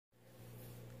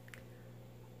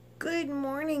Good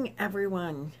morning,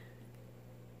 everyone.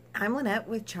 I'm Lynette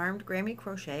with Charmed Grammy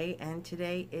Crochet, and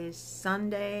today is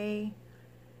Sunday,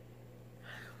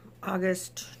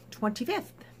 August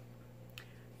 25th,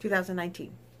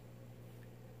 2019.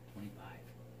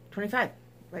 25,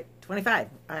 right, 25.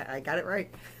 I got it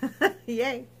right.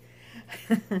 Yay.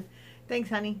 Thanks,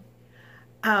 honey.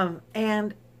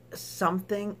 And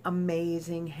something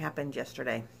amazing happened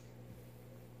yesterday.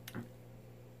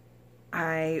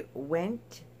 I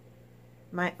went...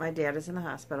 My dad is in the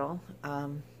hospital,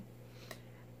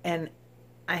 and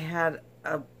I had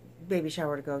a baby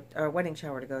shower to go, or a wedding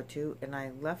shower to go to, and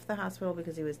I left the hospital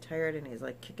because he was tired and he's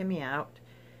like kicking me out.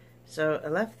 So I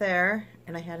left there,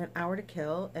 and I had an hour to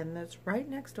kill, and that's right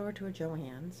next door to a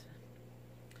Joann's.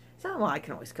 So, well, I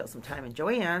can always kill some time in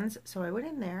Joann's. So I went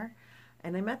in there,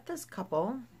 and I met this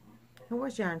couple who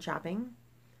was yarn shopping.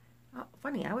 Oh,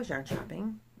 funny, I was yarn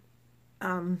shopping.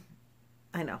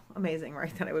 I know, amazing,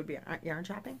 right, that I would be yarn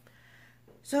shopping.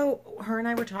 So her and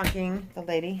I were talking, the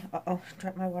lady,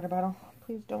 dropped my water bottle.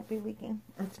 Please don't be leaking.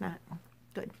 It's not.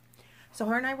 Good. So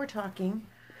her and I were talking,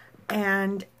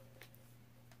 and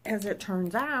as it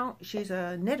turns out, she's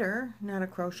a knitter, not a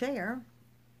crocheter.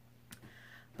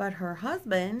 But her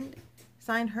husband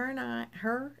signed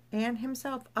her and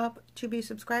himself up to be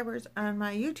subscribers on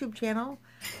my YouTube channel,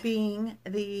 being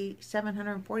the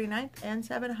 749th and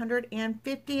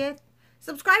 750th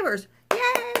subscribers.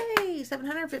 Yay!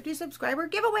 750 subscriber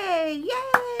giveaway.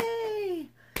 Yay!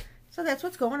 So that's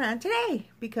what's going on today,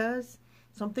 because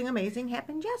something amazing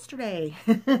happened yesterday.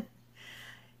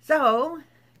 So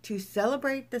to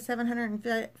celebrate the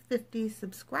 750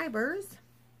 subscribers,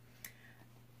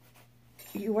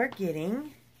 you are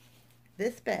getting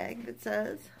this bag that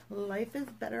says "Life is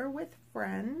Better with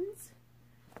Friends,"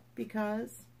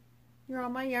 because you're all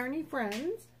my yarny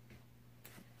friends.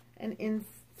 And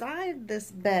inside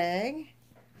this bag,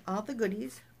 all the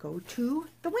goodies go to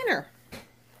the winner.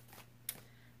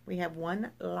 We have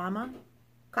one llama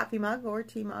coffee mug or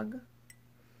tea mug.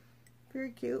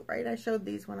 Very cute, right? I showed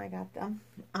these when I got them.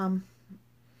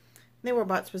 They were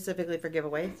bought specifically for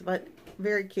giveaways, but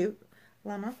very cute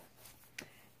llama.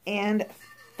 And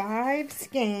 5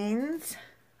 skeins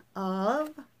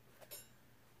of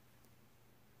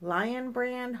Lion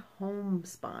Brand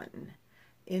Homespun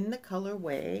in the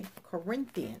colorway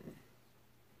Corinthian.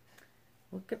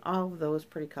 Look at all of those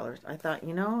pretty colors. I thought,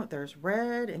 you know, there's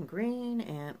red and green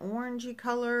and orangey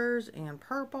colors and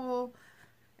purple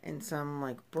and some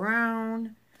like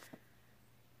brown.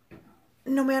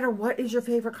 No matter what is your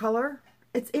favorite color,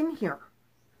 it's in here.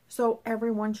 So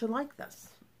everyone should like this.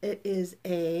 It is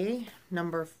a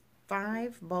number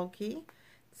 5 bulky.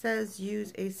 It says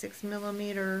use a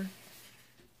 6mm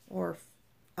or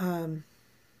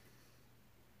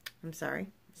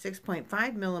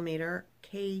 6.5mm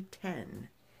K10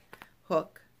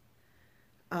 hook,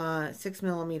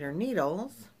 6mm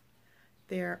needles.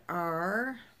 There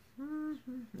are,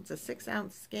 it's a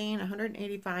 6-ounce skein,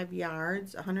 185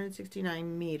 yards,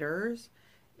 169 meters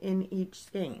in each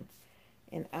skein.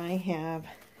 And I have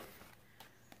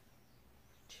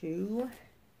 2,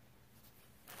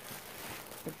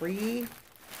 3,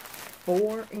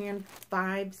 4, and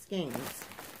 5 skeins.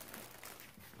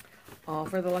 All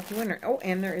for the lucky winner. Oh,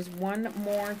 and there is one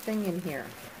more thing in here.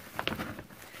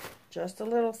 Just a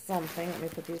little something. Let me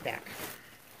put these back.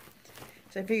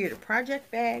 So I figured a project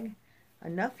bag,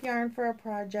 enough yarn for a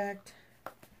project,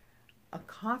 a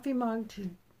coffee mug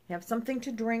to have something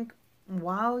to drink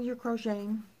while you're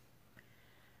crocheting,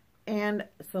 and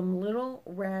some little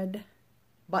red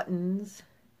buttons.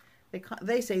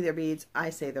 They say they're beads.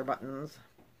 I say they're buttons.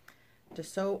 To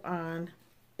sew on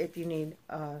if you need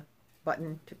a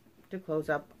button to close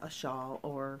up a shawl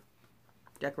or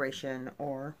decoration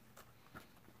or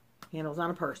handles on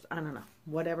a purse. I don't know.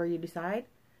 Whatever you decide.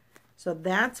 So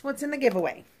that's what's in the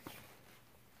giveaway.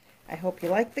 I hope you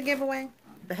like the giveaway.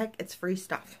 The heck, it's free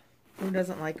stuff. Who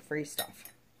doesn't like free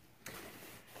stuff?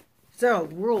 So,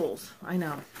 rules. I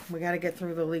know. We got to get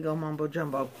through the legal mumbo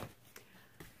jumbo.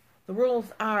 The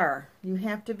rules are, you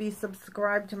have to be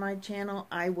subscribed to my channel.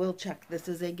 I will check. This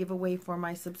is a giveaway for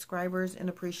my subscribers in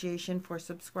appreciation for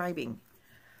subscribing.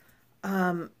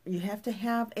 You have to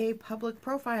have a public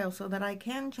profile so that I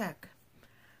can check.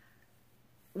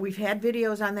 We've had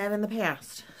videos on that in the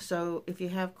past. So if you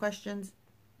have questions,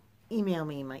 email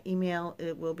me. My email,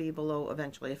 it will be below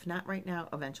eventually. If not right now,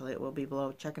 eventually it will be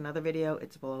below. Check another video.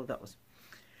 It's below those.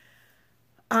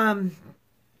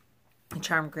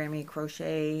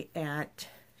 charmdgrammycrochet at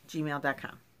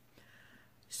gmail.com.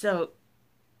 So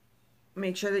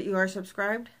make sure that you are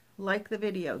subscribed. Like the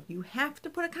video. You have to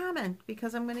put a comment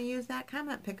because I'm going to use that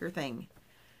comment picker thing.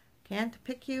 Can't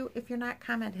pick you if you're not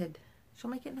commented.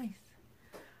 She'll make it nice.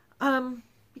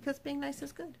 Because being nice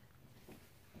is good.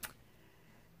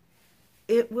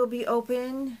 It will be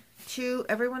open to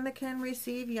everyone that can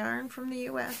receive yarn from the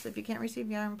U.S. If you can't receive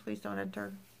yarn, please don't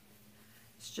enter.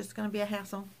 It's just going to be a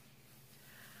hassle.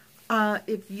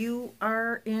 If you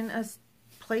are in a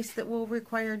place that will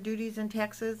require duties and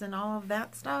taxes and all of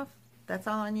that stuff, that's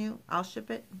all on you. I'll ship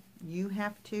it. You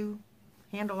have to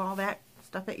handle all that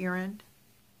stuff at your end.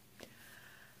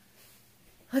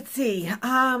 Let's see.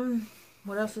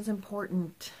 What else is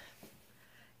important?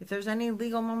 If there's any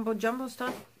legal mumbo jumbo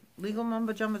stuff, legal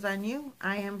mumbo jumbo's on you.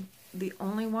 I am the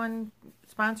only one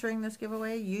sponsoring this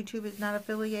giveaway. YouTube is not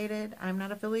affiliated. I'm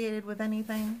not affiliated with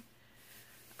anything.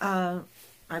 I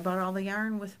bought all the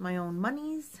yarn with my own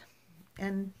monies,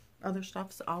 and other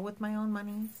stuff's all with my own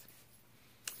monies.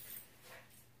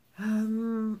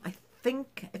 I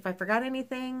think if I forgot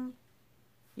anything,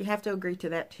 you have to agree to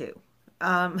that too.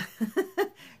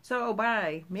 So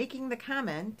by making the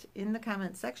comment in the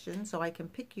comment section so I can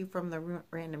pick you from the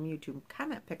random YouTube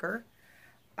comment picker,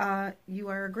 you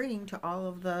are agreeing to all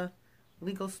of the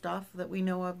legal stuff that we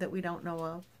know of that we don't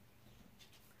know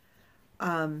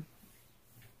of.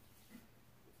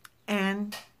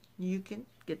 And you can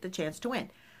get the chance to win.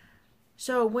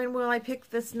 So when will I pick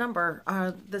this number?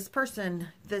 This person,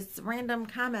 this random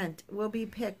comment will be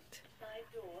picked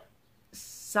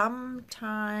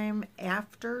sometime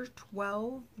after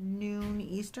 12 noon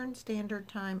Eastern Standard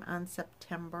Time on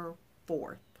September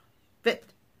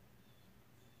 5th.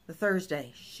 The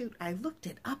Thursday. Shoot, I looked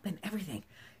it up and everything.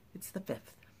 It's the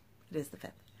 5th. It is the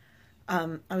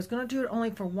 5th. I was going to do it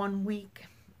only for 1 week,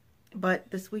 but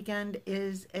this weekend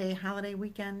is a holiday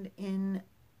weekend in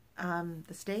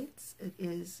the States. It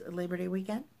is a Labor Day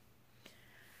weekend.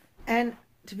 And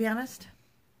to be honest,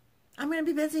 I'm going to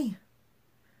be busy.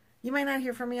 You might not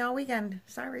hear from me all weekend.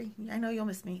 Sorry. I know you'll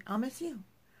miss me. I'll miss you.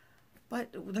 But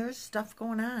there's stuff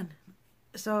going on.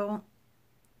 So,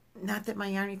 not that my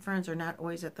yarny friends are not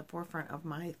always at the forefront of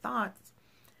my thoughts.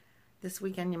 This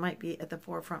weekend you might be at the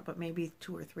forefront, but maybe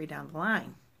 2 or 3 down the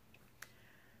line.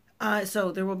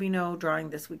 So there will be no drawing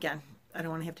this weekend. I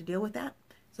don't want to have to deal with that.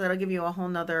 So that'll give you a whole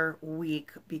nother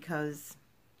week, because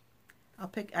I'll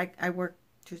pick, I work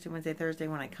Tuesday, Wednesday, Thursday.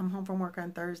 When I come home from work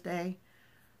on Thursday,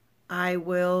 I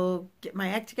will get my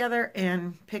act together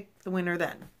and pick the winner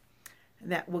then.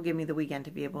 That will give me the weekend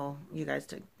to be able, you guys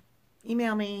to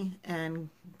email me and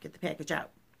get the package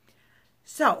out.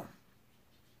 So,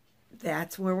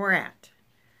 that's where we're at.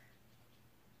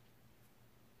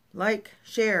 Like,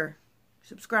 share,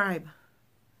 subscribe.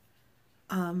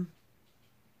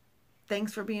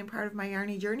 Thanks for being part of my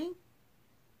yarny journey.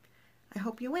 I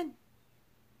hope you win.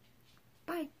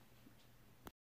 Bye.